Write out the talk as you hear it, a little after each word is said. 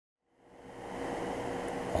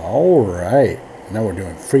Alright, now we're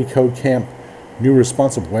doing freeCodeCamp, new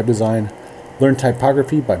responsive web design, learn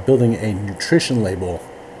typography by building a nutrition label,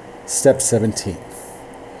 step 17.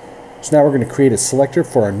 So now we're going to create a selector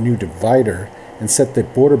for our new divider and set the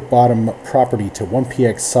border bottom property to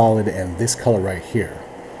 1px solid and this color right here.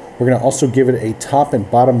 We're going to also give it a top and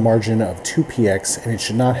bottom margin of 2px, and it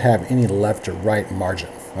should not have any left or right margin.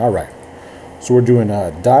 Alright, so we're doing a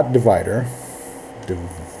dot divider,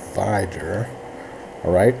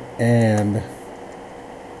 alright, and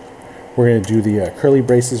we're going to do the curly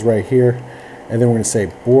braces right here, and then we're going to say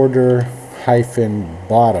border hyphen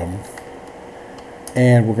bottom,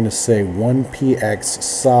 and we're going to say 1px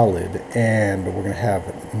solid, and we're going to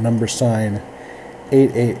have number sign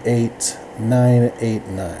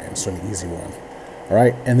 888989, so an easy one.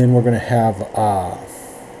 Alright, and then we're going to have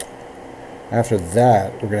after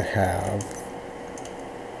that we're going to have,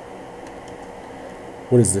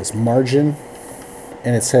 what is this, margin,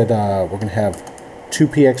 and it said we're going to have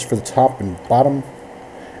 2px for the top and bottom,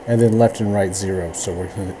 and then left and right 0, so we're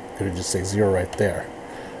going to just say 0 right there.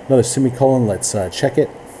 Another semicolon, let's check it.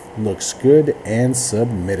 Looks good, and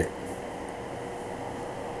submit it.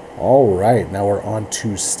 Alright, now we're on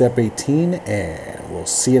to step 18, and we'll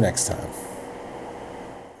see you next time.